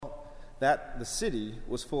that the city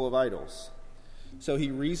was full of idols. So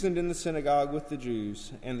he reasoned in the synagogue with the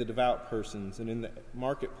Jews and the devout persons, and in the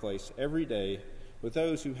marketplace every day with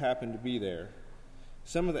those who happened to be there.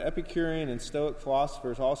 Some of the Epicurean and Stoic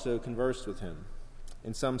philosophers also conversed with him.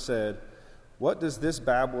 And some said, "What does this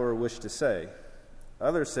babbler wish to say?"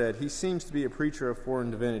 Others said, "He seems to be a preacher of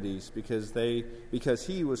foreign divinities, because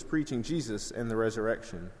he was preaching Jesus and the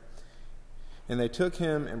resurrection." And they took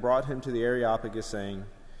him and brought him to the Areopagus, saying,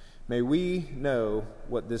 "May we know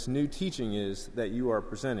what this new teaching is that you are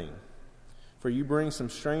presenting? For you bring some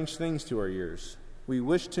strange things to our ears. We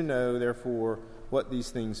wish to know, therefore, what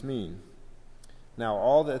these things mean." Now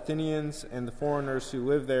all the Athenians and the foreigners who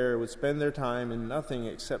lived there would spend their time in nothing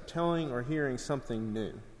except telling or hearing something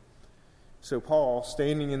new. So Paul,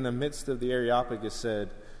 standing in the midst of the Areopagus,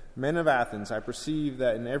 said, "Men of Athens, I perceive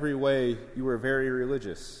that in every way you are very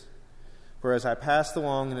religious. For as I passed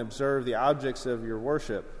along and observed the objects of your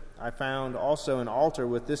worship, I found also an altar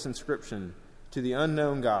with this inscription, 'To the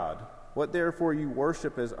unknown God.' What therefore you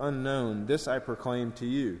worship as unknown, this I proclaim to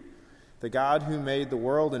you. The God who made the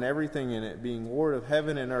world and everything in it, being Lord of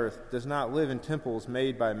heaven and earth, does not live in temples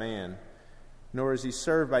made by man, nor is he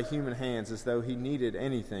served by human hands as though he needed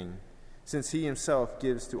anything, since he himself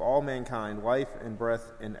gives to all mankind life and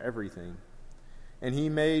breath and everything. And he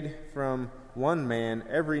made from one man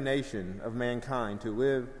every nation of mankind to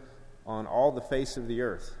live on all the face of the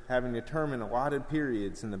earth, having determined allotted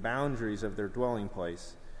periods and the boundaries of their dwelling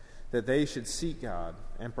place, that they should seek God,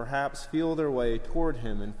 and perhaps feel their way toward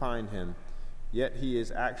him and find him. Yet he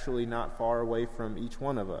is actually not far away from each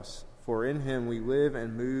one of us, for in him we live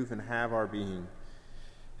and move and have our being.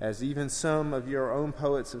 As even some of your own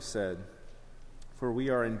poets have said, for we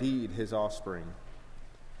are indeed his offspring.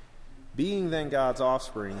 Being then God's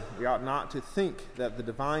offspring, we ought not to think that the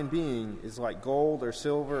divine being is like gold or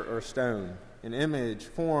silver or stone, an image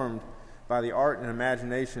formed by the art and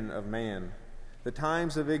imagination of man. The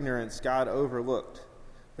times of ignorance God overlooked,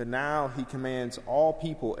 but now he commands all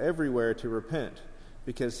people everywhere to repent,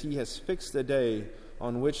 because he has fixed a day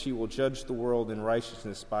on which he will judge the world in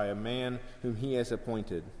righteousness by a man whom he has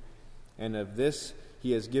appointed. And of this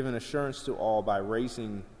he has given assurance to all by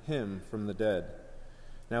raising him from the dead.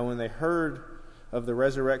 Now when they heard of the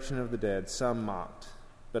resurrection of the dead, some mocked,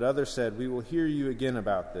 but others said, "We will hear you again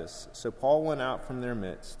about this." So Paul went out from their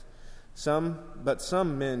midst. But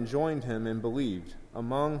some men joined him and believed,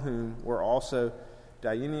 among whom were also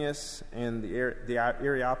Dionysius and the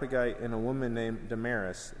Areopagite and a woman named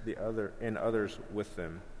Damaris, and others with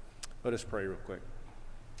them. Let us pray real quick.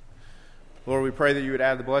 Lord, we pray that you would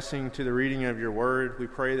add the blessing to the reading of your word. We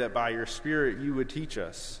pray that by your Spirit you would teach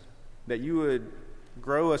us, that you would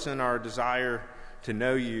grow us in our desire to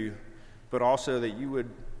know you, but also that you would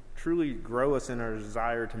truly grow us in our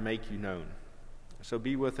desire to make you known. So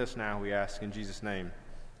be with us now, we ask in Jesus' name.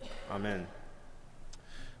 Amen.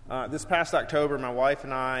 This past October, my wife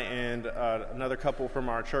and I and another couple from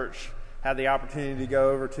our church had the opportunity to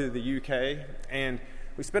go over to the UK, and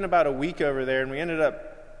we spent about a week over there, and we ended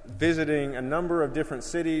up visiting a number of different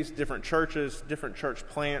cities, different churches, different church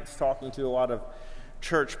plants, talking to a lot of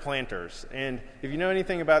church planters. And if you know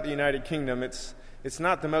anything about the United Kingdom, it's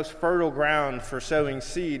not the most fertile ground for sowing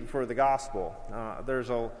seed for the gospel.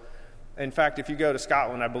 In fact, if you go to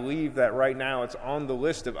Scotland, I believe that right now it's on the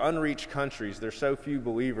list of unreached countries. There's so few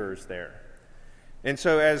believers there. And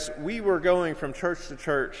so as we were going from church to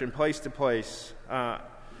church and place to place,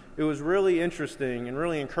 it was really interesting and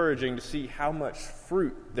really encouraging to see how much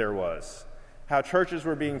fruit there was, how churches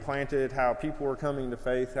were being planted, how people were coming to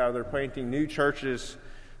faith, how they're planting new churches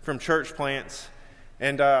from church plants.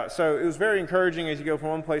 And so it was very encouraging as you go from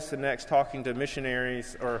one place to the next, talking to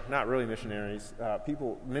missionaries, or not really missionaries,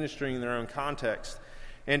 people ministering in their own context.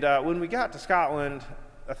 And when we got to Scotland,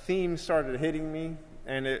 a theme started hitting me,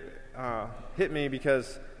 and it hit me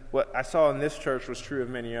because what I saw in this church was true of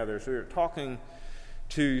many others. We were talking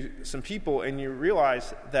to some people, and you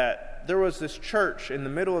realize that there was this church in the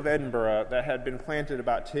middle of Edinburgh that had been planted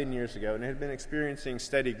about 10 years ago, and it had been experiencing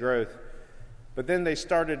steady growth. But then they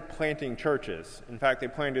started planting churches. In fact, they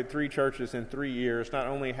planted 3 churches in 3 years. Not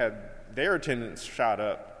only had their attendance shot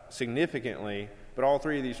up significantly, but all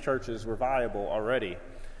 3 of these churches were viable already.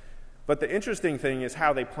 But the interesting thing is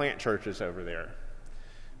how they plant churches over there.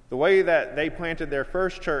 The way that they planted their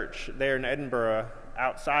first church there in Edinburgh,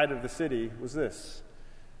 outside of the city, was this.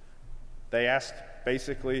 They asked,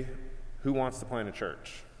 basically, who wants to plant a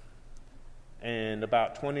church? And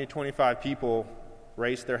about 20, 25 people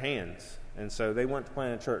raised their hands. And so they went to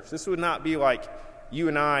plant a church. This would not be like you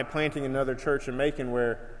and I planting another church in Macon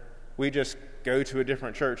where we just go to a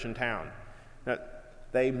different church in town. Now,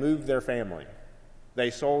 they moved their family. They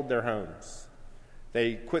sold their homes.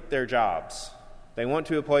 They quit their jobs. They went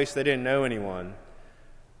to a place they didn't know anyone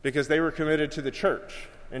because they were committed to the church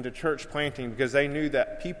and to church planting because they knew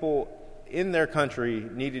that people in their country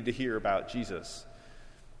needed to hear about Jesus.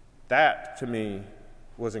 That, to me,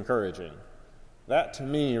 was encouraging. That, to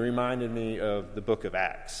me, reminded me of the book of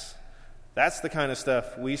Acts. That's the kind of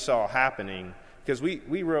stuff we saw happening because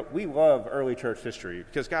we love early church history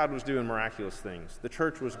because God was doing miraculous things. The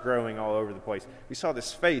church was growing all over the place. We saw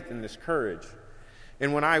this faith and this courage.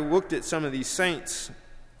 And when I looked at some of these saints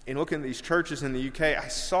and looking at these churches in the UK, I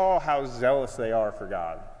saw how zealous they are for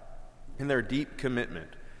God and their deep commitment.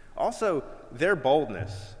 Also, their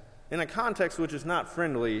boldness. In a context which is not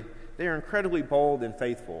friendly, they are incredibly bold and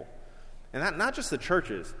faithful. And that, not just the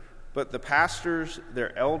churches, but the pastors,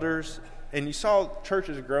 their elders, and you saw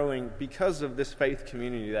churches growing because of this faith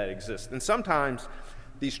community that exists. And sometimes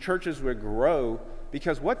these churches would grow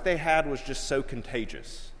because what they had was just so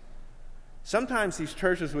contagious. Sometimes these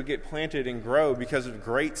churches would get planted and grow because of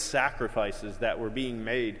great sacrifices that were being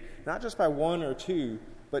made, not just by one or two,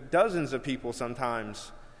 but dozens of people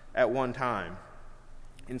sometimes at one time.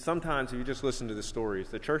 And sometimes if you just listen to the stories,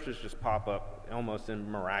 the churches just pop up almost in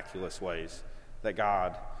miraculous ways that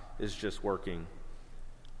God is just working.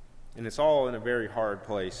 And it's all in a very hard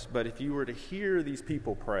place. But if you were to hear these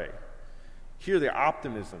people pray, hear the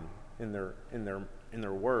optimism in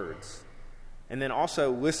their words, and then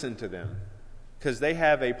also listen to them, because they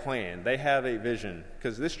have a plan, they have a vision,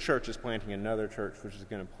 because this church is planting another church, which is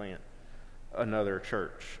going to plant another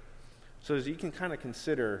church. So as you can kind of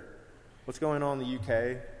consider what's going on in the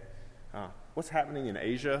UK, what's happening in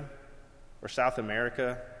Asia, or South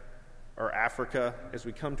America, or Africa, as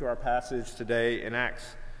we come to our passage today in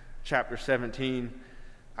Acts chapter 17,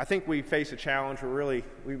 I think we face a challenge, or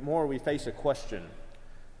we face a question.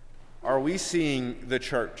 Are we seeing the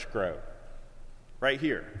church grow? Right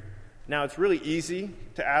here. Now, it's really easy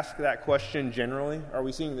to ask that question generally. Are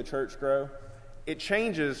we seeing the church grow? It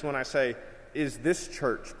changes when I say, is this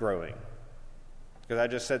church growing? Because I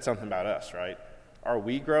just said something about us, right? Are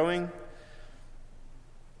we growing?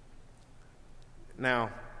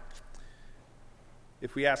 Now,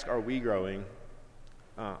 if we ask, are we growing?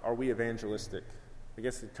 Are we evangelistic? I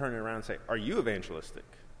guess to turn it around and say, are you evangelistic?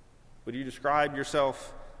 Would you describe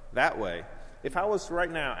yourself that way? If I was to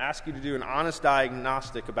right now ask you to do an honest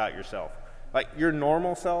diagnostic about yourself, like your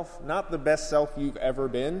normal self, not the best self you've ever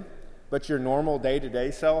been, but your normal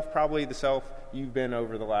day-to-day self, probably the self you've been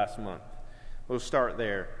over the last month. We'll start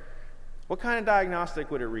there. What kind of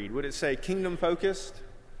diagnostic would it read? Would it say kingdom-focused?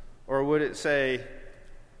 Or would it say,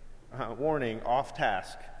 warning, off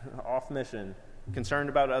task, off mission, concerned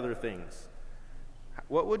about other things?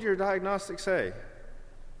 What would your diagnostic say?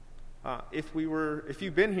 If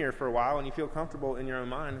you've been here for a while and you feel comfortable in your own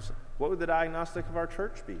minds, what would the diagnostic of our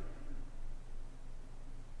church be?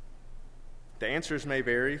 The answers may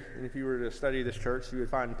vary, and if you were to study this church, you would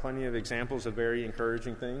find plenty of examples of very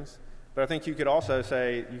encouraging things. But I think you could also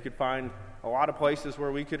say you could find a lot of places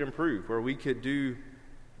where we could improve, where we could do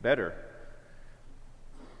better.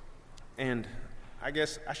 And I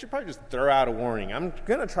guess I should probably just throw out a warning. I'm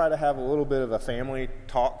going to try to have a little bit of a family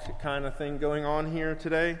talk kind of thing going on here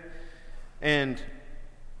today. And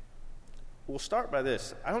we'll start by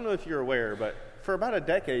this. I don't know if you're aware, but for about a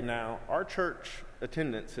decade now, our church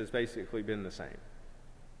attendance has basically been the same.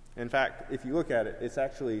 In fact, if you look at it, it's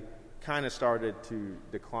actually kind of started to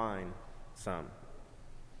decline some.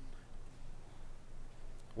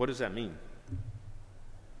 What does that mean?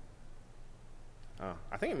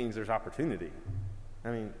 I think it means there's opportunity.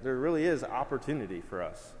 I mean, there really is opportunity for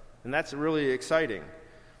us, and that's really exciting.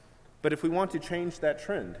 But if we want to change that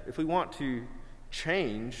trend, if we want to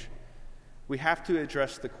change, we have to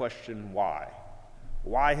address the question, why?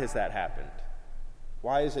 Why has that happened?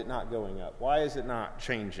 Why is it not going up? Why is it not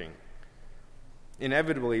changing?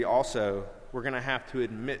 Inevitably, also, we're going to have to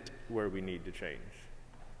admit where we need to change.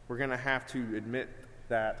 We're going to have to admit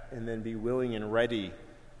that and then be willing and ready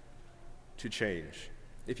to change.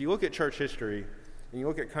 If you look at church history, and you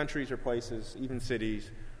look at countries or places, even cities,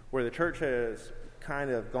 where the church has kind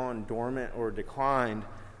of gone dormant or declined,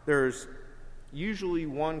 there's usually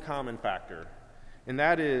one common factor, and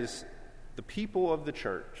that is the people of the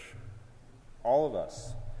church, all of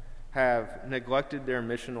us, have neglected their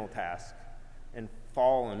missional task and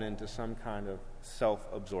fallen into some kind of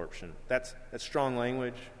self-absorption. That's strong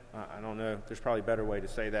language. I don't know, there's probably a better way to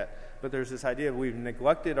say that, but there's this idea of we've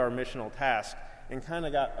neglected our missional task and kind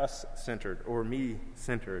of got us-centered or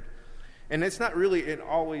me-centered. And it's not really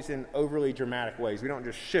always in overly dramatic ways. We don't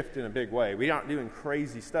just shift in a big way. We aren't doing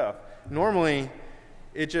crazy stuff. Normally,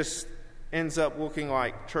 it just ends up looking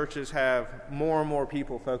like churches have more and more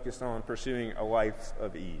people focused on pursuing a life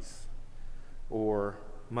of ease, or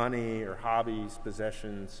money, or hobbies,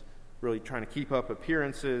 possessions, really trying to keep up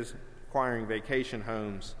appearances, acquiring vacation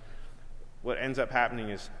homes. What ends up happening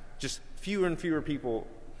is just fewer and fewer people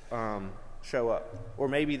show up. Or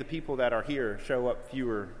maybe the people that are here show up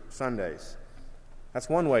fewer Sundays. That's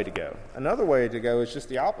one way to go. Another way to go is just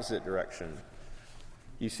the opposite direction.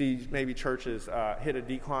 You see maybe churches hit a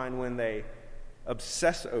decline when they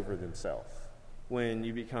obsess over themselves, when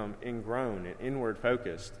you become ingrown and inward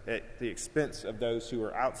focused at the expense of those who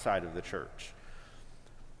are outside of the church.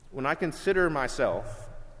 When I consider myself,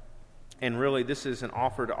 and really this is an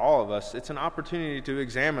offer to all of us, it's an opportunity to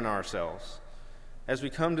examine ourselves. As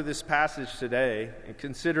we come to this passage today, and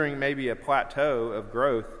considering maybe a plateau of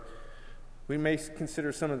growth, we may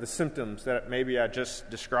consider some of the symptoms that maybe I just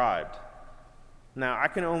described. Now, I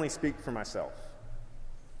can only speak for myself.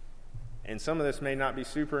 And some of this may not be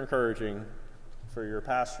super encouraging for your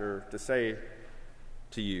pastor to say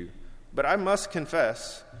to you. But I must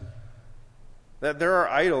confess that there are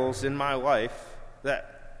idols in my life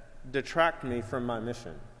that detract me from my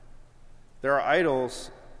mission. There are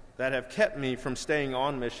idols that have kept me from staying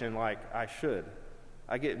on mission like I should.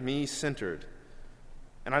 I get me-centered.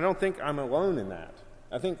 And I don't think I'm alone in that.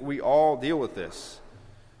 I think we all deal with this.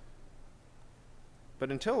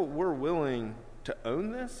 But until we're willing to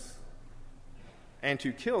own this and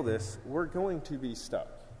to kill this, we're going to be stuck.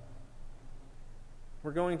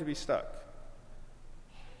 We're going to be stuck.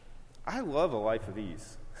 I love a life of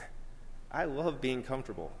ease. I love being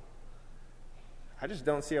comfortable. I just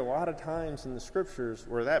don't see a lot of times in the scriptures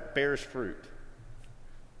where that bears fruit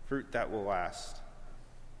that will last.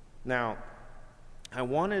 Now, I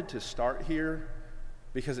wanted to start here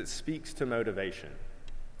because it speaks to motivation.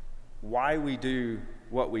 Why we do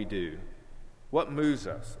what we do. What moves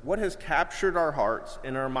us? What has captured our hearts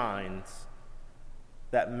and our minds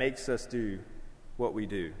that makes us do what we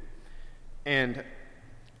do? And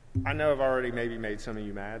I know I've already maybe made some of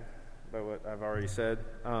you mad by what I've already said.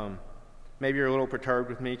 Maybe you're a little perturbed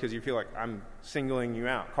with me because you feel like I'm singling you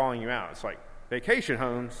out, calling you out. It's like vacation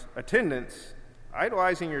homes, attendance,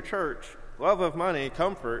 idolizing your church, love of money,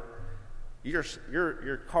 comfort.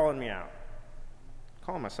 You're calling me out. I'm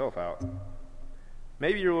calling myself out.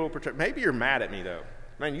 Maybe you're a little perturbed. Maybe you're mad at me, though.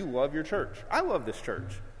 Man, you love your church. I love this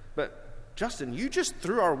church. But, Justin, you just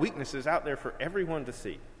threw our weaknesses out there for everyone to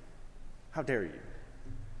see. How dare you?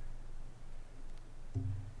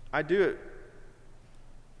 I do it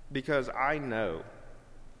because I know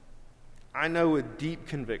with deep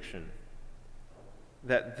conviction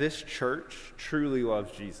that this church truly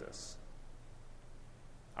loves Jesus.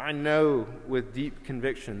 I know with deep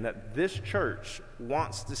conviction that this church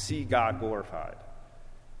wants to see God glorified.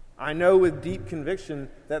 I know with deep conviction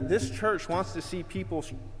that this church wants to see people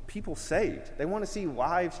saved. They want to see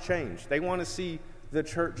lives changed. They want to see the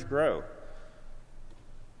church grow.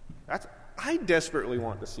 I desperately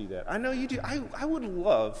want to see that. I know you do. I would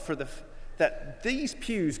love that these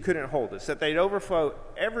pews couldn't hold us, that they'd overflow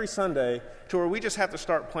every Sunday to where we just have to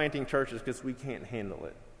start planting churches because we can't handle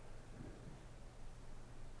it.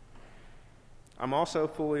 I'm also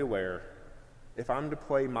fully aware, if I'm to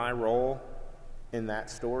play my role in that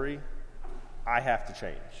story, I have to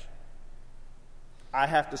change. I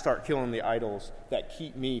have to start killing the idols that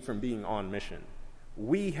keep me from being on mission.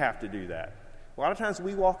 We have to do that. A lot of times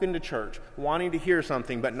we walk into church wanting to hear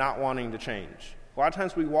something but not wanting to change. A lot of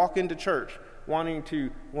times we walk into church wanting to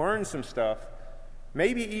learn some stuff,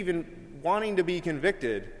 maybe even wanting to be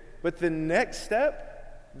convicted, but the next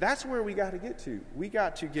step, that's where we got to get to. We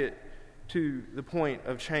got to get to the point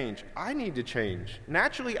of change. I need to change.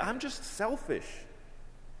 Naturally, I'm just selfish.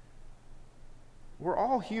 We're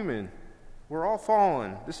all human. We're all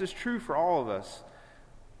fallen. This is true for all of us.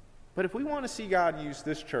 But if we want to see God use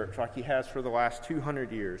this church like he has for the last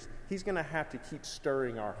 200 years, he's going to have to keep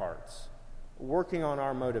stirring our hearts, working on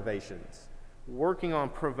our motivations, working on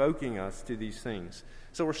provoking us to these things.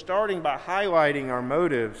 So we're starting by highlighting our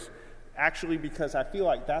motives, actually because I feel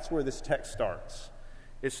like that's where this text starts.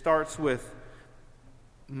 It starts with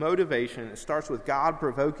motivation. It starts with God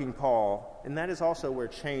provoking Paul, and that is also where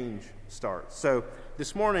change starts. So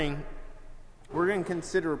this morning, we're going to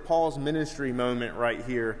consider Paul's ministry moment right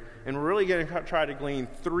here, and we're really going to try to glean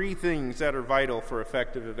three things that are vital for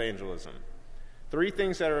effective evangelism. Three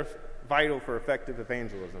things that are vital for effective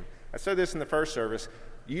evangelism. I said this in the first service.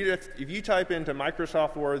 If you type into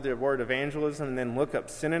Microsoft Word the word evangelism and then look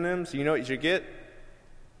up synonyms, you know what you get?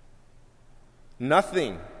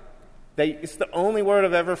 Nothing. It's the only word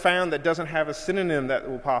I've ever found that doesn't have a synonym that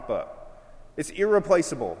will pop up. It's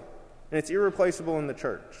irreplaceable, and it's irreplaceable in the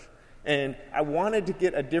church. And I wanted to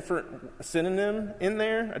get a different synonym in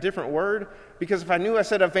there, a different word, because if I knew I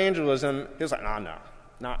said evangelism, it was like,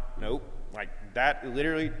 nope. Like that,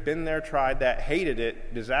 literally been there, tried that, hated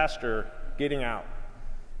it, disaster, getting out.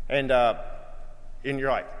 And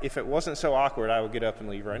you're like, if it wasn't so awkward, I would get up and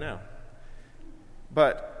leave right now.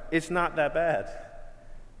 But it's not that bad.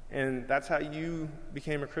 And that's how you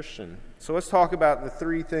became a Christian. So let's talk about the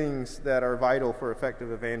three things that are vital for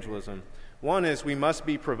effective evangelism. One is we must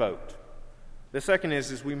be provoked. The second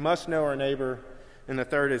is we must know our neighbor. And the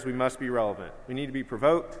third is we must be relevant. We need to be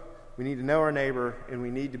provoked, we need to know our neighbor, and we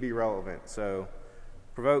need to be relevant. So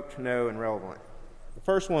provoked, know, and relevant. The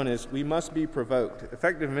first one is we must be provoked.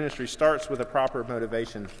 Effective ministry starts with a proper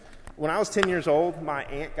motivation. When I was 10 years old, my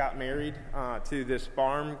aunt got married to this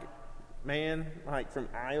farm man, like from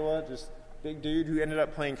Iowa, just big dude who ended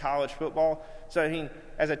up playing college football. So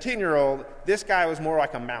as a 10-year-old, this guy was more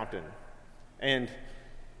like a mountain. And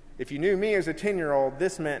if you knew me as a 10-year-old,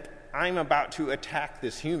 this meant I'm about to attack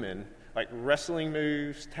this human, like wrestling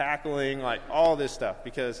moves, tackling, like all this stuff,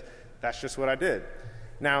 because that's just what I did.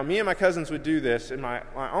 Now, me and my cousins would do this, and my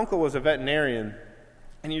uncle was a veterinarian,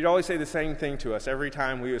 and he'd always say the same thing to us every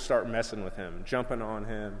time we would start messing with him, jumping on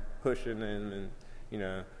him, pushing him,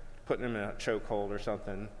 and, putting him in a chokehold or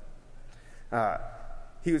something.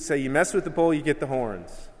 He would say, you mess with the bull, you get the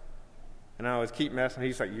horns. And I always keep messing.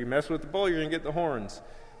 He's like, you mess with the bull, you're going to get the horns.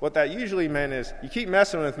 What that usually meant is, you keep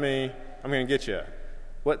messing with me, I'm going to get you.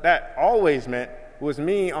 What that always meant was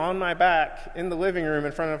me on my back in the living room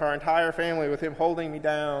in front of our entire family with him holding me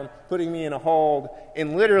down, putting me in a hold,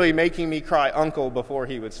 and literally making me cry uncle before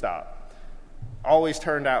he would stop. Always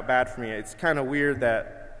turned out bad for me. It's kind of weird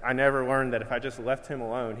that I never learned that if I just left him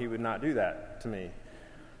alone, he would not do that to me.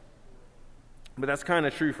 But that's kind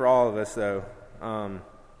of true for all of us, though.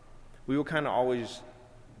 We will kind of always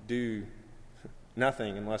do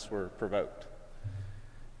nothing unless we're provoked.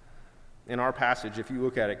 In our passage, if you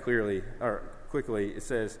look at it quickly, it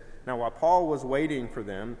says, now while Paul was waiting for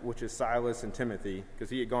them, which is Silas and Timothy, because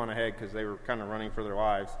he had gone ahead because they were kind of running for their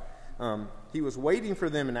lives, he was waiting for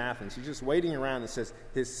them in Athens. He's just waiting around. It says,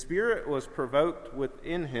 his spirit was provoked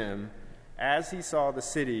within him as he saw the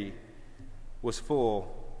city was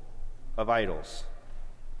full of idols.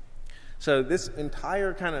 So this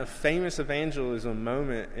entire kind of famous evangelism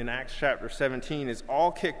moment in Acts chapter 17 is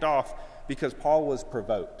all kicked off because Paul was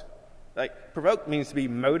provoked. Like, provoked means to be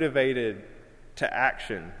motivated to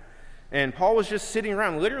action. And Paul was just sitting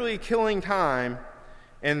around, literally killing time,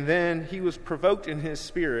 and then he was provoked in his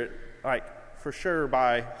spirit, like, for sure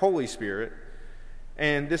by Holy Spirit,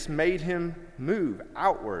 and this made him move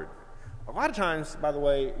outward. A lot of times, by the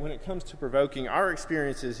way, when it comes to provoking, our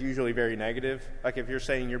experience is usually very negative. Like if you're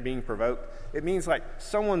saying you're being provoked, it means like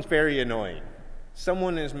someone's very annoying.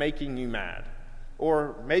 Someone is making you mad.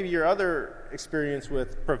 Or maybe your other experience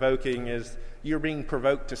with provoking is you're being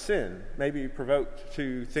provoked to sin. Maybe provoked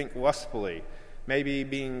to think lustfully. Maybe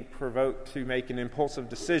being provoked to make an impulsive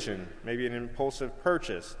decision. Maybe an impulsive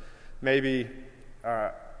purchase. Maybe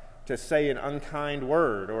to say an unkind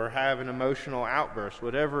word or have an emotional outburst,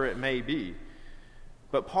 whatever it may be.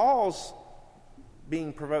 But Paul's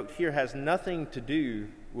being provoked here has nothing to do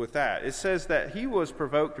with that. It says that he was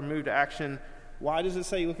provoked or moved to action. Why does it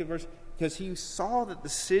say, look at verse, because he saw that the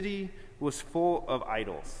city was full of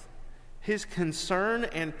idols. His concern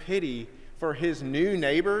and pity for his new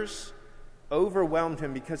neighbors overwhelmed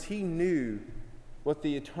him because he knew what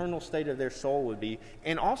the eternal state of their soul would be,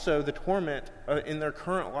 and also the torment in their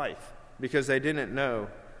current life because they didn't know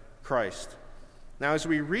Christ. Now, as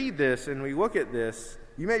we read this and we look at this,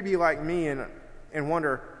 you may be like me and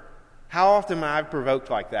wonder, how often am I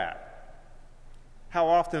provoked like that? How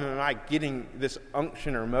often am I getting this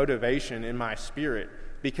unction or motivation in my spirit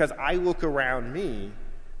because I look around me,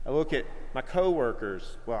 I look at my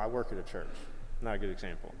coworkers, well, I work at a church, not a good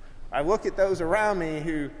example. I look at those around me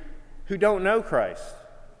who don't know Christ.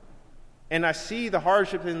 And I see the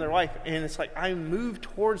hardship in their life, and it's like I move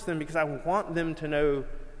towards them because I want them to know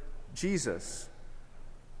Jesus.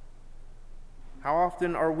 How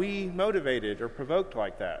often are we motivated or provoked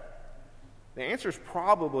like that? The answer is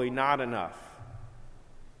probably not enough.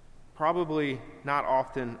 Probably not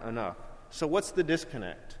often enough. So what's the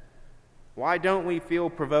disconnect? Why don't we feel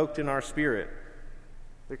provoked in our spirit?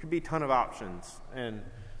 There could be a ton of options, and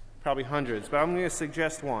probably hundreds, but I'm going to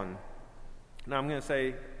suggest one. Now, I'm going to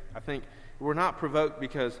say, I think we're not provoked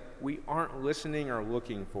because we aren't listening or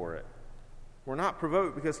looking for it. We're not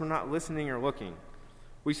provoked because we're not listening or looking.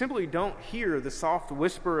 We simply don't hear the soft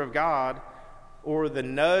whisper of God or the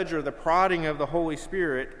nudge or the prodding of the Holy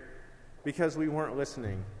Spirit because we weren't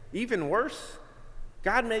listening. Even worse,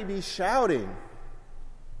 God may be shouting,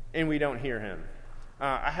 and we don't hear him.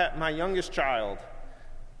 I have my youngest child.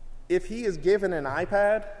 If he is given an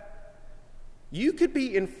iPad, you could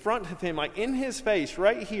be in front of him, like in his face,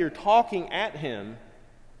 right here, talking at him.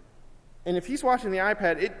 And if he's watching the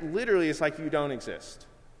iPad, it literally is like you don't exist.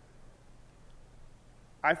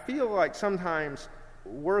 I feel like sometimes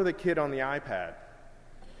we're the kid on the iPad.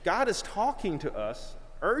 God is talking to us,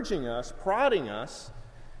 urging us, prodding us,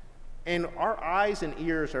 and our eyes and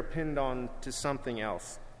ears are pinned on to something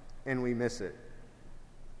else, and we miss it.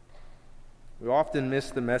 We often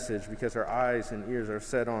miss the message because our eyes and ears are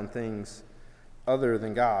set on things other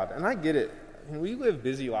than God. And I get it. We live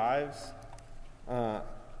busy lives.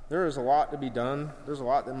 There is a lot to be done. There's a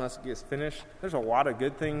lot that must get finished. There's a lot of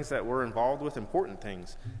good things that we're involved with, important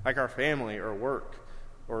things, like our family or work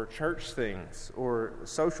or church things or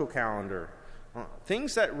social calendar,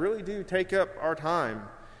 things that really do take up our time.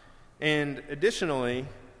 And additionally,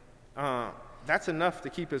 that's enough to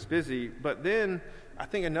keep us busy. But then I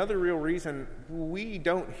think another real reason we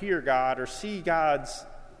don't hear God or see God's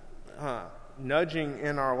nudging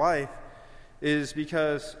in our life is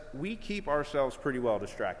because we keep ourselves pretty well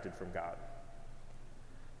distracted from God.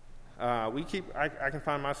 I can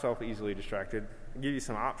find myself easily distracted. I'll give you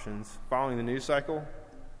some options. Following the news cycle,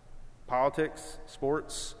 politics,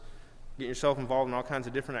 sports, getting yourself involved in all kinds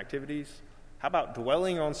of different activities. How about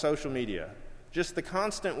dwelling on social media? Just the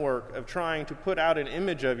constant work of trying to put out an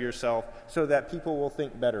image of yourself so that people will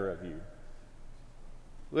think better of you.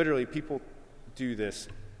 Literally, people do this,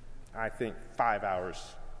 I think, 5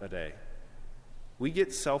 hours a day. We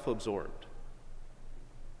get self-absorbed.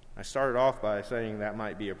 I started off by saying that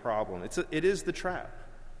might be a problem. It is the trap.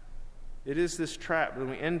 It is this trap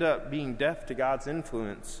when we end up being deaf to God's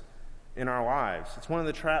influence in our lives. It's one of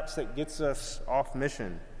the traps that gets us off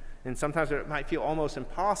mission. And sometimes it might feel almost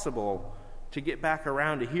impossible to get back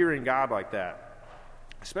around to hearing God like that,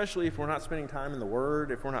 especially if we're not spending time in the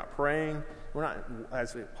Word, if we're not praying, we're not,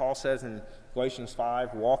 as Paul says in Galatians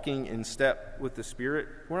 5, walking in step with the Spirit.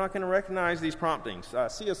 We're not going to recognize these promptings.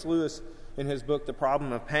 C.S. Lewis, in his book, The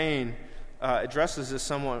Problem of Pain, addresses this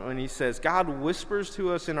somewhat when he says, God whispers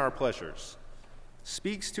to us in our pleasures,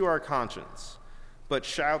 speaks to our conscience, but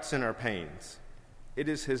shouts in our pains. It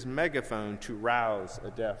is his megaphone to rouse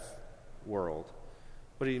a deaf world.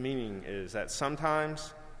 What he's meaning is that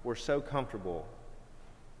sometimes we're so comfortable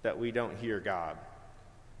that we don't hear God.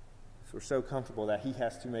 So we're so comfortable that he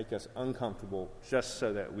has to make us uncomfortable just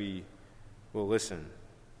so that we will listen.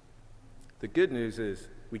 The good news is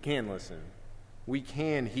we can listen. We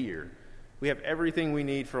can hear. We have everything we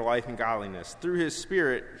need for life and godliness. Through his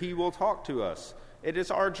Spirit, he will talk to us. It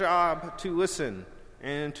is our job to listen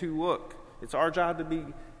and to look. It's our job to be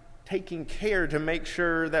taking care to make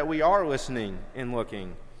sure that we are listening and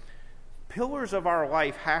looking. Pillars of our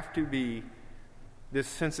life have to be this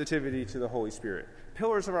sensitivity to the Holy Spirit.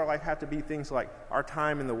 Pillars of our life have to be things like our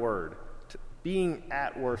time in the Word, being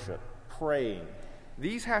at worship, praying.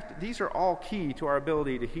 These are all key to our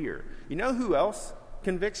ability to hear. You know who else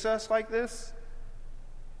convicts us like this?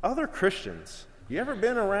 Other Christians. You ever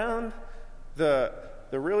been around the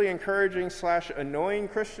really encouraging / annoying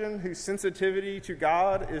Christian whose sensitivity to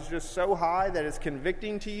God is just so high that it's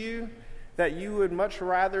convicting to you that you would much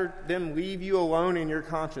rather them leave you alone in your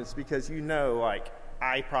conscience because you know, like,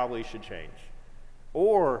 I probably should change?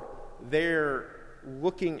 Or they're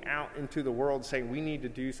looking out into the world saying, we need to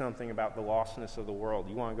do something about the lostness of the world.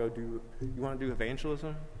 You want to do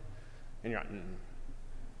evangelism? And you're like,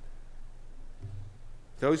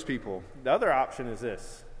 Those people. The other option is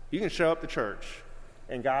this. You can show up to church,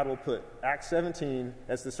 and God will put Acts 17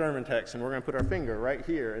 as the sermon text, and we're going to put our finger right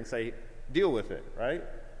here and say, deal with it, right?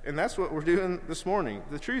 And that's what we're doing this morning.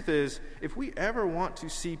 The truth is, if we ever want to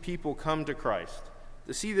see people come to Christ,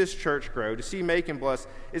 to see this church grow, to see Make and Bless,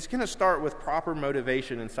 it's going to start with proper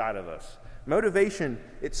motivation inside of us. Motivation,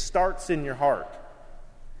 it starts in your heart,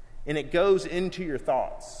 and it goes into your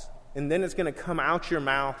thoughts, and then it's going to come out your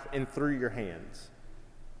mouth and through your hands.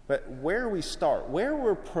 But where we start, where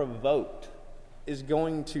we're provoked, is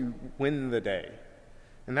going to win the day.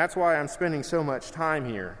 And that's why I'm spending so much time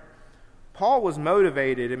here. Paul was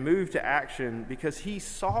motivated and moved to action because he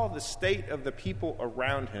saw the state of the people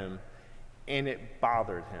around him, and it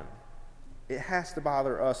bothered him. It has to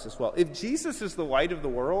bother us as well. If Jesus is the light of the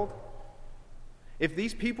world, if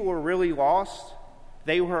these people were really lost,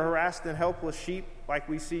 they were harassed and helpless sheep like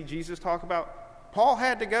we see Jesus talk about, Paul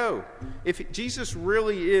had to go. If Jesus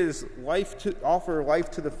really is offer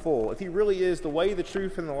life to the full, if he really is the way, the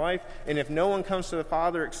truth, and the life, and if no one comes to the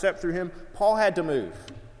Father except through him, Paul had to move.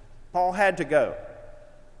 Paul had to go.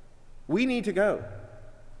 We need to go.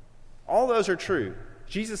 All those are true.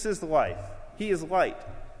 Jesus is the life. He is light.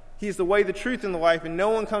 He is the way, the truth, and the life, and no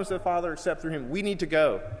one comes to the Father except through him. We need to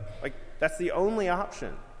go. That's the only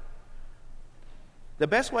option. The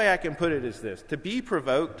best way I can put it is this. To be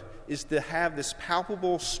provoked is to have this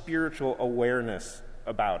palpable spiritual awareness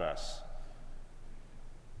about us.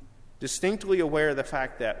 Distinctly aware of the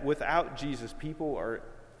fact that without Jesus, people are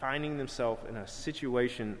finding themselves in a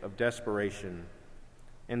situation of desperation.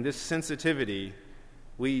 And this sensitivity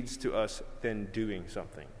leads to us then doing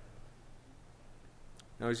something.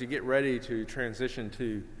 Now, as you get ready to transition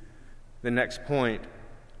to the next point,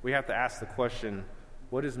 we have to ask the question,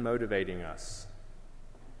 what is motivating us?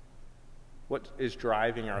 What is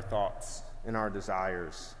driving our thoughts and our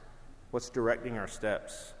desires? What's directing our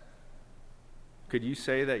steps? Could you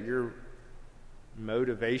say that your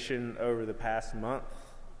motivation over the past month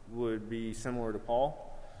would be similar to Paul?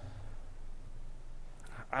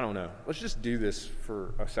 I don't know. Let's just do this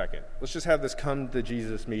for a second. Let's just have this come to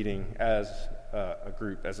Jesus meeting as a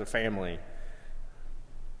group, as a family.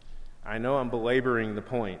 I know I'm belaboring the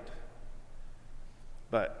point,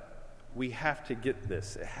 but we have to get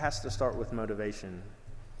this. It has to start with motivation.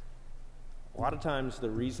 A lot of times the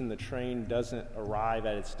reason the train doesn't arrive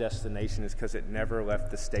at its destination is because it never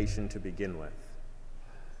left the station to begin with.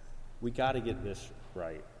 We got to get this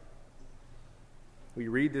right. We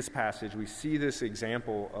read this passage, we see this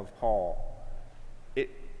example of Paul.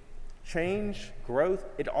 Change, growth,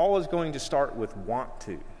 it all is going to start with want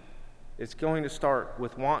to. It's going to start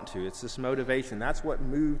with want to. It's this motivation. That's what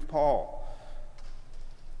moved Paul.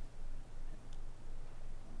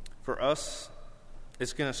 For us,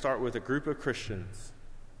 it's going to start with a group of Christians,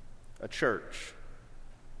 a church,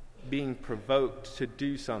 being provoked to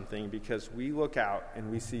do something because we look out and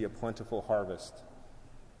we see a plentiful harvest.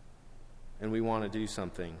 And we want to do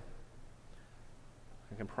something.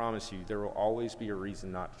 I can promise you there will always be a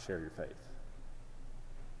reason not to share your faith.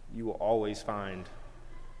 You will always find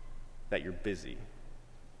that you're busy.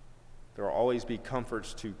 There will always be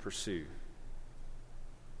comforts to pursue.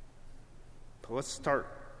 But let's start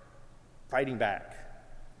fighting back.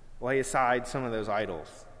 Lay aside some of those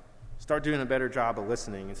idols. Start doing a better job of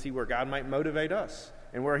listening and see where God might motivate us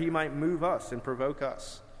and where he might move us and provoke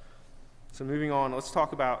us. So moving on, let's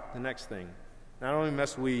talk about the next thing. Not only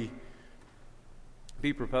must we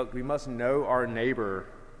be provoked, we must know our neighbor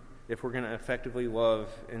if we're going to effectively love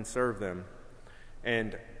and serve them.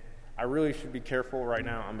 And I really should be careful right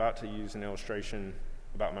now. I'm about to use an illustration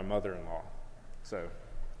about my mother-in-law. So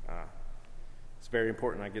it's very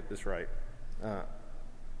important I get this right.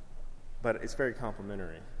 But it's very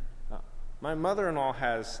complimentary. My mother-in-law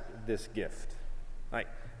has this gift.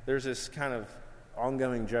 There's this kind of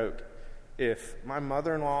ongoing joke. If my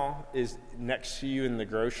mother-in-law is next to you in the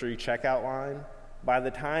grocery checkout line, by the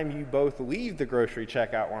time you both leave the grocery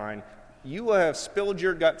checkout line, you will have spilled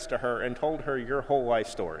your guts to her and told her your whole life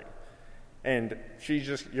story. And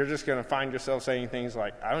you're just going to find yourself saying things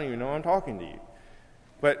like, I don't even know I'm talking to you.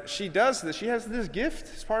 But she does this. She has this gift.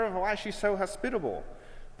 It's part of why she's so hospitable.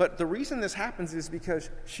 But the reason this happens is because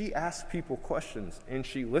she asks people questions, and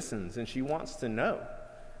she listens, and she wants to know.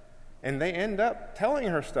 And they end up telling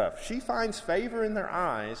her stuff. She finds favor in their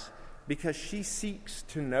eyes because she seeks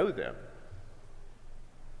to know them.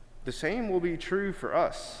 The same will be true for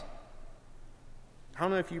us. I don't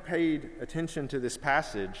know if you paid attention to this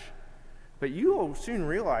passage, but you will soon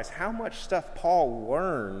realize how much stuff Paul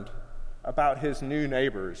learned about his new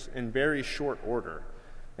neighbors in very short order.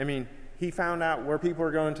 I mean, he found out where people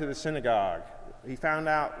were going to the synagogue. He found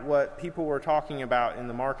out what people were talking about in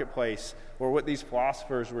the marketplace or what these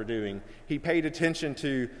philosophers were doing. He paid attention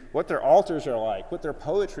to what their altars are like, what their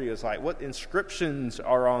poetry is like, what inscriptions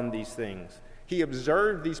are on these things. He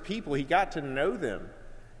observed these people. He got to know them.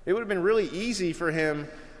 It would have been really easy for him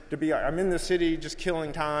to be like, I'm in the city just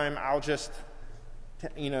killing time. I'll just,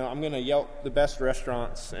 I'm going to Yelp the best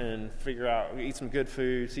restaurants and eat some good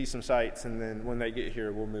food, see some sights, and then when they get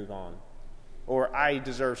here, we'll move on. Or I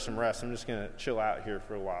deserve some rest. I'm just going to chill out here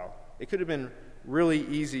for a while. It could have been really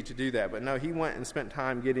easy to do that. But no, he went and spent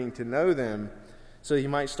time getting to know them so he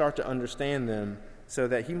might start to understand them so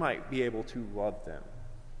that he might be able to love them,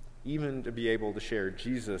 even to be able to share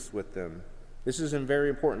Jesus with them. This is a very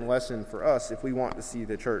important lesson for us if we want to see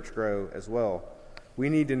the church grow as well. We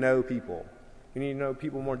need to know people. We need to know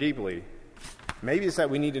people more deeply. Maybe it's that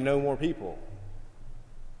we need to know more people.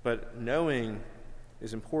 But knowing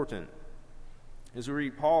is important. As we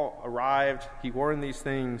read, Paul arrived, he warned these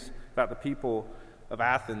things about the people of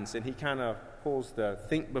Athens, and he kind of pulls the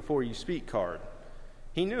think before you speak card.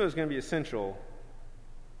 He knew it was going to be essential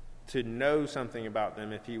to know something about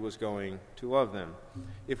them if he was going to love them.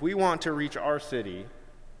 If we want to reach our city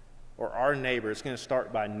or our neighbor, it's going to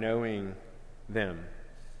start by knowing them.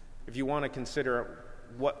 if you want to consider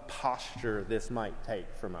what posture this might take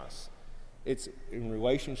from us. It's in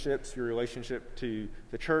relationships, your relationship to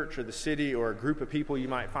the church or the city or a group of people you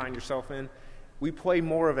might find yourself in. We play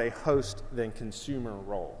more of a host than consumer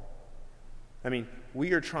role. I mean,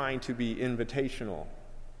 we are trying to be invitational.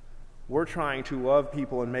 We're trying to love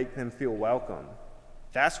people and make them feel welcome.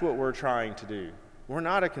 That's what we're trying to do. We're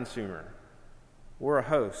not a consumer. We're a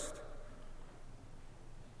host.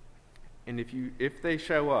 And if they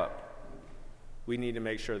show up, we need to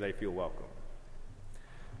make sure they feel welcome.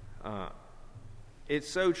 It's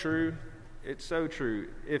so true. It's so true.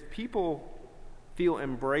 If people feel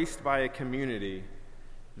embraced by a community,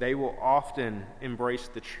 they will often embrace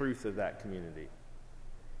the truth of that community.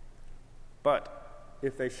 But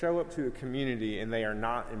if they show up to a community and they are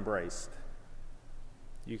not embraced,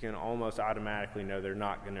 you can almost automatically know they're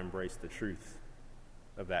not going to embrace the truth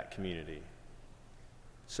of that community.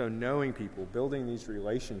 So knowing people, building these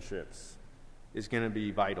relationships is going to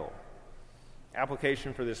be vital.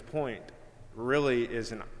 Application for this point really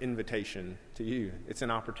is an invitation to you. It's an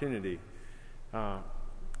opportunity.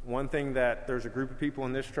 One thing that there's a group of people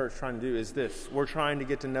in this church trying to do is this. We're trying to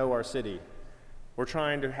get to know our city. We're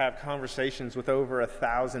trying to have conversations with over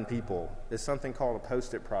 1,000 people. It's something called a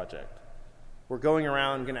Post-it project. We're going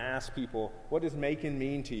around going to ask people, what does Macon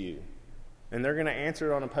mean to you? And they're going to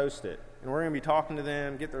answer it on a Post-it. And we're going to be talking to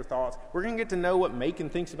them, get their thoughts. We're going to get to know what Macon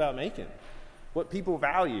thinks about Macon, what people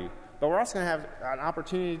value. But we're also going to have an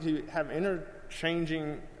opportunity to have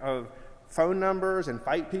interchanging of phone numbers,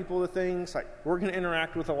 invite people to things. Like, we're going to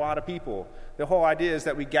interact with a lot of people. The whole idea is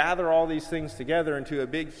that we gather all these things together into a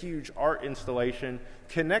big, huge art installation,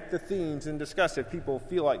 connect the themes, and discuss if people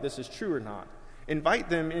feel like this is true or not. Invite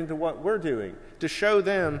them into what we're doing to show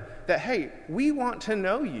them that, hey, we want to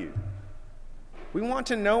know you. We want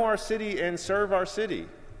to know our city and serve our city.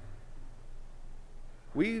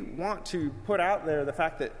 We want to put out there the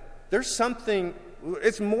fact that there's something,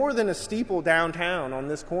 it's more than a steeple downtown on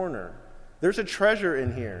this corner. There's a treasure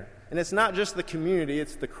in here. And it's not just the community,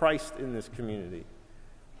 it's the Christ in this community.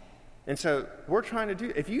 And so we're trying to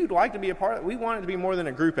do, if you'd like to be a part of it, we want it to be more than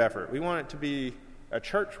a group effort. We want it to be a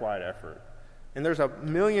church-wide effort. And there's a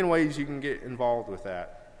million ways you can get involved with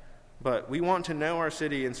that. But we want to know our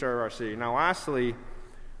city and serve our city. Now, lastly,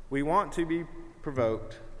 we want to be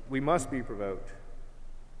provoked. We must be provoked.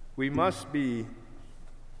 We must be,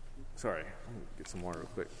 sorry, let me get some water real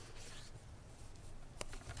quick.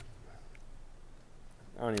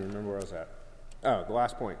 I don't even remember where I was at. Oh, the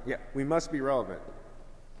last point. Yeah, we must be relevant.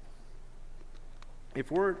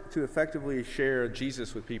 If we're to effectively share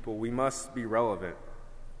Jesus with people, we must be relevant.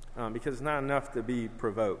 Because it's not enough to be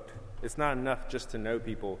provoked. It's not enough just to know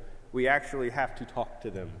people. We actually have to talk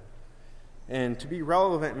to them. And to be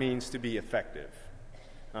relevant means to be effective.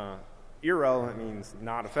 Irrelevant means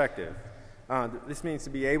not effective. This means to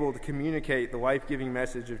be able to communicate the life-giving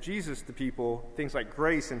message of Jesus to people, things like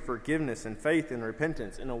grace and forgiveness and faith and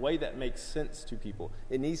repentance, in a way that makes sense to people.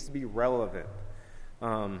 It needs to be relevant.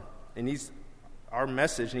 Our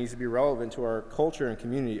message needs to be relevant to our culture and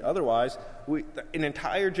community. Otherwise, an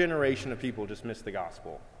entire generation of people just miss the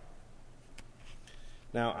gospel.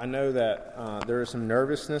 Now, I know that there is some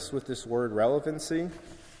nervousness with this word relevancy,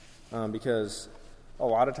 because a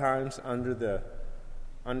lot of times under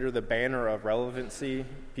the banner of relevancy,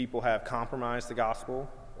 people have compromised the gospel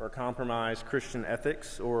or compromised Christian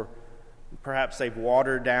ethics, or perhaps they've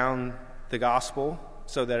watered down the gospel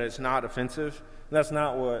so that it's not offensive. And that's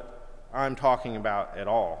not what I'm talking about at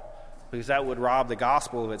all, because that would rob the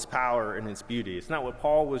gospel of its power and its beauty. It's not what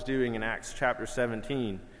Paul was doing in Acts chapter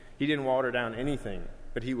 17. He didn't water down anything,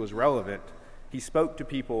 but he was relevant. He spoke to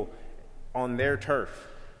people on their turf,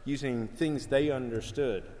 using things they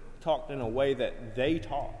understood, talked in a way that they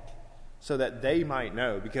talked, so that they might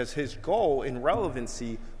know, because his goal in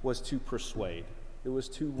relevancy was to persuade. It was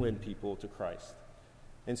to win people to Christ.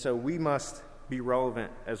 And so we must be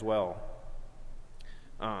relevant as well.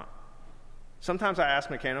 Sometimes I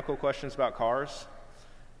ask mechanical questions about cars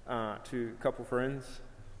to a couple friends,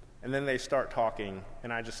 and then they start talking,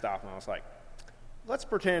 and I just stop, and I was like, let's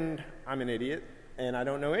pretend I'm an idiot, and I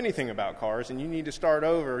don't know anything about cars, and you need to start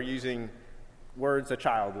over using words a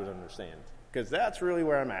child would understand, because that's really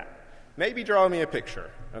where I'm at. Maybe draw me a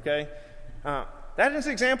picture, okay? That is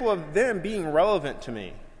an example of them being relevant to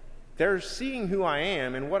me. They're seeing who I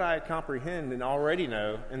am and what I comprehend and already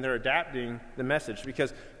know, and they're adapting the message,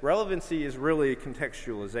 because relevancy is really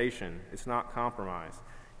contextualization. It's not compromise.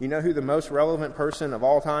 You know who the most relevant person of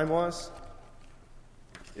all time was?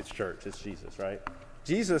 It's church. It's Jesus, right?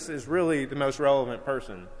 Jesus is really the most relevant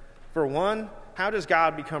person. For one, how does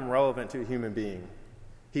God become relevant to a human being?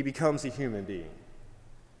 He becomes a human being.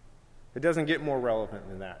 It doesn't get more relevant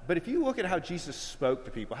than that. But if you look at how Jesus spoke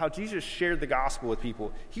to people, how Jesus shared the gospel with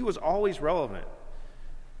people, he was always relevant.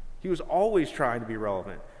 He was always trying to be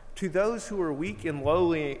relevant. To those who were weak and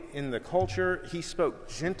lowly in the culture, he spoke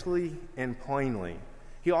gently and plainly.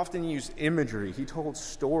 He often used imagery. He told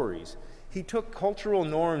stories. He took cultural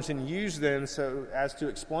norms and used them so as to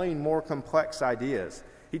explain more complex ideas.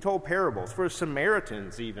 He told parables. For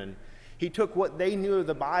Samaritans even, he took what they knew of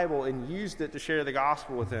the Bible and used it to share the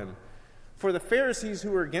gospel with them. For the Pharisees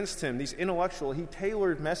who were against him, these intellectual, he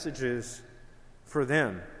tailored messages for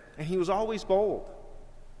them. And he was always bold.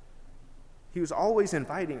 He was always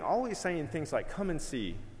inviting, always saying things like, come and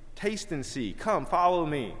see, taste and see, come, follow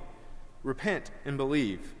me, repent and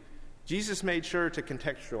believe. Jesus made sure to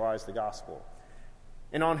contextualize the gospel.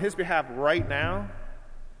 And on his behalf right now,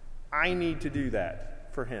 I need to do that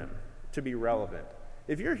for him, to be relevant.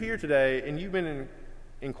 If you're here today and you've been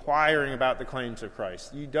inquiring about the claims of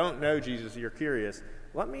Christ, you don't know Jesus, you're curious,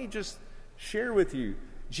 let me just share with you,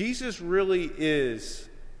 Jesus really is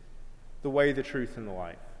the way, the truth, and the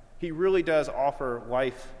life. He really does offer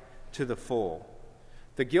life to the full.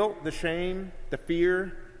 The guilt, the shame, the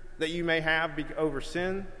fear that you may have over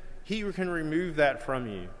sin, he can remove that from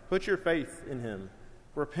you. Put your faith in him.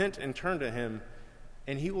 Repent and turn to him,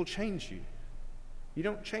 and he will change you. You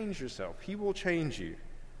don't change yourself. He will change you.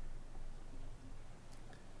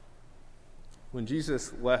 When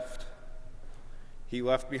Jesus left, he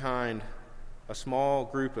left behind a small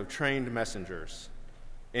group of trained messengers,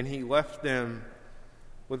 and he left them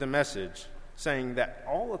with a message saying that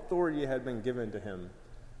all authority had been given to him,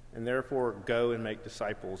 and therefore go and make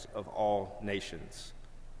disciples of all nations.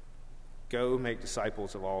 Go make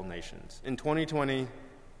disciples of all nations. In 2020,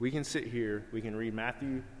 we can sit here, we can read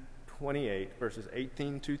Matthew 28, verses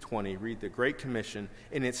 18 to 20, read the Great Commission,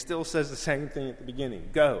 and it still says the same thing at the beginning.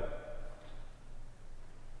 Go.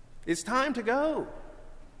 It's time to go.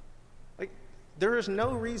 There is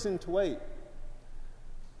no reason to wait.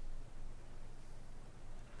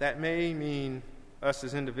 That may mean us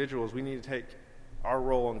as individuals, we need to take our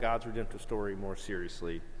role in God's redemptive story more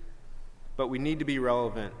seriously. But we need to be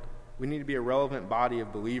relevant. We need to be a relevant body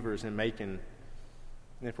of believers in Macon.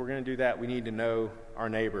 And if we're going to do that, we need to know our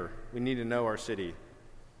neighbor. We need to know our city.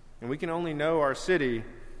 And we can only know our city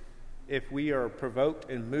if we are provoked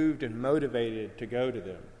and moved and motivated to go to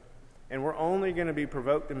them. And we're only going to be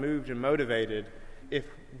provoked and moved and motivated if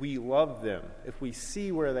we love them, if we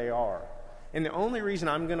see where they are. And the only reason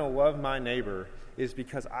I'm going to love my neighbor is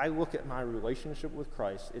because I look at my relationship with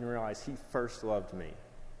Christ and realize he first loved me.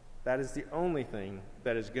 That is the only thing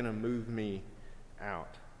that is going to move me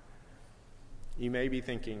out. You may be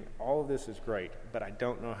thinking, all of this is great, but I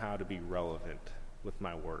don't know how to be relevant with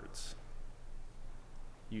my words.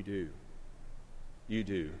 You do. You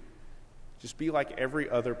do. Just be like every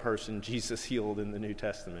other person Jesus healed in the New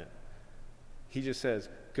Testament. He just says,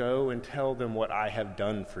 go and tell them what I have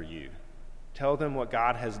done for you. Tell them what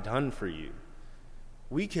God has done for you.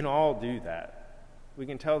 We can all do that. We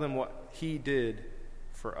can tell them what he did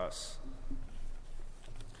for us.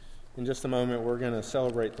 In just a moment, we're going to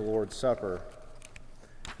celebrate the Lord's Supper.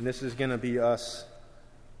 And this is going to be us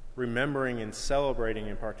remembering and celebrating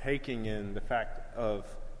and partaking in the fact of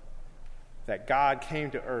that God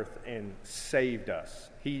came to earth and saved us.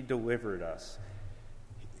 He delivered us.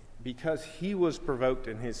 Because he was provoked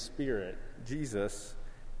in his spirit, Jesus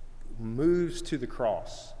moves to the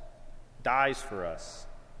cross, dies for us,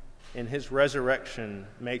 and his resurrection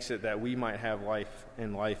makes it that we might have life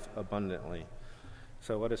and life abundantly.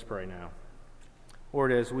 So let us pray now.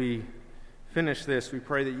 Lord, as we finish this, we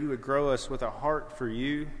pray that you would grow us with a heart for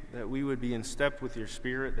you, that we would be in step with your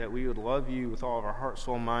spirit, that we would love you with all of our heart,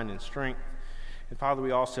 soul, mind, and strength. And Father,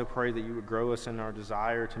 we also pray that you would grow us in our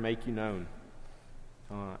desire to make you known.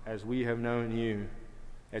 As we have known you,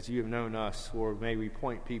 as you have known us, Lord, may we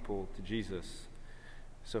point people to Jesus.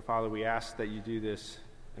 So, Father, we ask that you do this,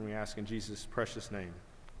 and we ask in Jesus' precious name.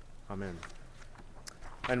 Amen.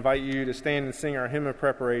 I invite you to stand and sing our hymn of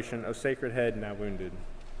preparation, O Sacred Head Now Wounded.